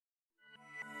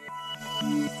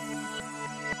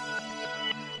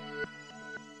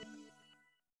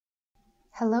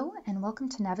Hello and welcome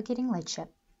to Navigating Lightship.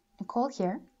 Nicole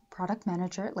here, Product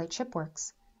Manager at Lightship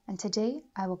Works, and today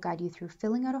I will guide you through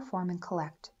filling out a form in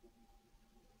Collect.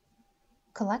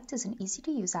 Collect is an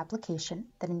easy-to-use application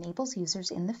that enables users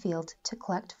in the field to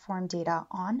collect form data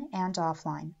on and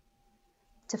offline.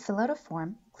 To fill out a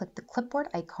form, click the clipboard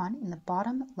icon in the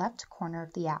bottom left corner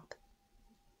of the app.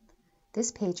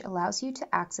 This page allows you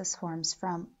to access forms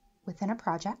from within a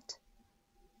project,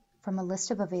 from a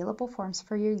list of available forms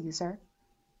for your user,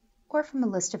 or from a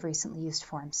list of recently used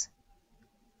forms.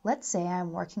 Let's say I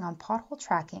am working on pothole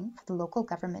tracking for the local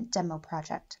government demo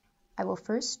project. I will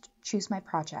first choose my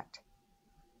project.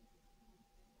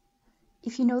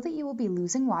 If you know that you will be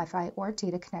losing Wi-Fi or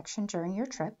data connection during your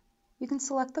trip, you can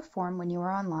select the form when you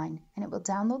are online and it will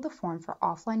download the form for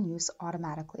offline use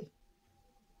automatically.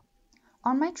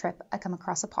 On my trip, I come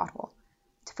across a pothole.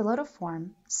 To fill out a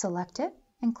form, select it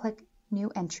and click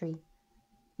New Entry.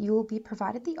 You will be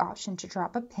provided the option to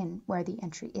drop a pin where the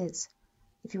entry is.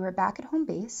 If you are back at home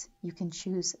base, you can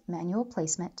choose Manual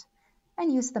Placement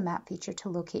and use the map feature to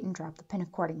locate and drop the pin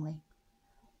accordingly.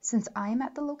 Since I am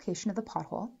at the location of the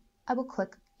pothole, I will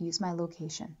click Use My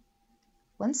Location.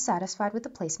 Once satisfied with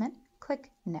the placement,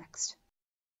 click Next.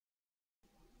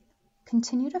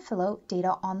 Continue to fill out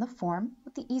data on the form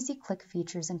with the easy click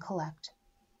features in Collect.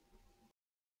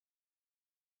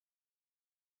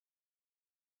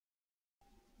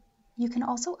 You can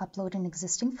also upload an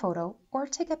existing photo or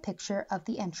take a picture of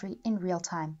the entry in real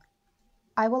time.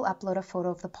 I will upload a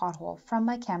photo of the pothole from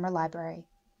my camera library.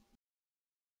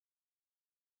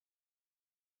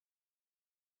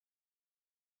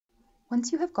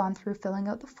 Once you have gone through filling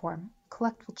out the form,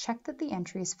 Collect will check that the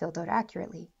entry is filled out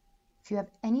accurately. If you have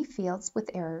any fields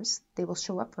with errors, they will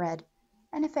show up red,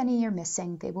 and if any are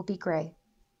missing, they will be gray.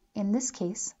 In this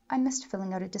case, I missed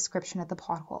filling out a description of the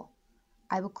pothole.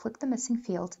 I will click the missing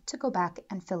field to go back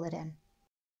and fill it in.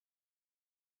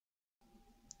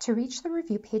 To reach the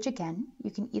review page again,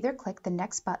 you can either click the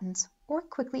next buttons or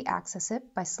quickly access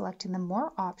it by selecting the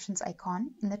More Options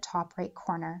icon in the top right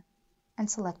corner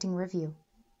and selecting Review.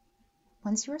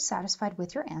 Once you are satisfied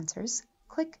with your answers,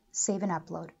 click Save and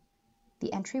Upload.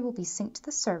 The entry will be synced to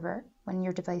the server when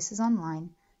your device is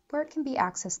online, where it can be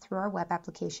accessed through our web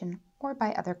application or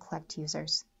by other Collect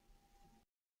users.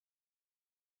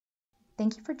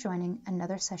 Thank you for joining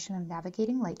another session of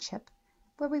Navigating Lightship,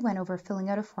 where we went over filling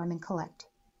out a form in Collect.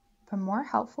 For more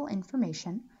helpful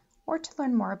information or to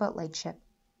learn more about Lightship,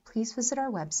 please visit our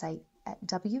website at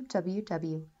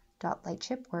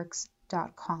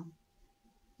www.lightshipworks.com.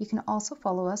 You can also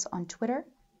follow us on Twitter,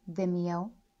 Vimeo,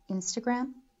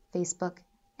 Instagram, Facebook,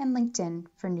 and LinkedIn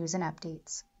for news and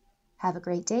updates. Have a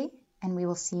great day, and we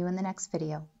will see you in the next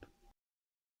video.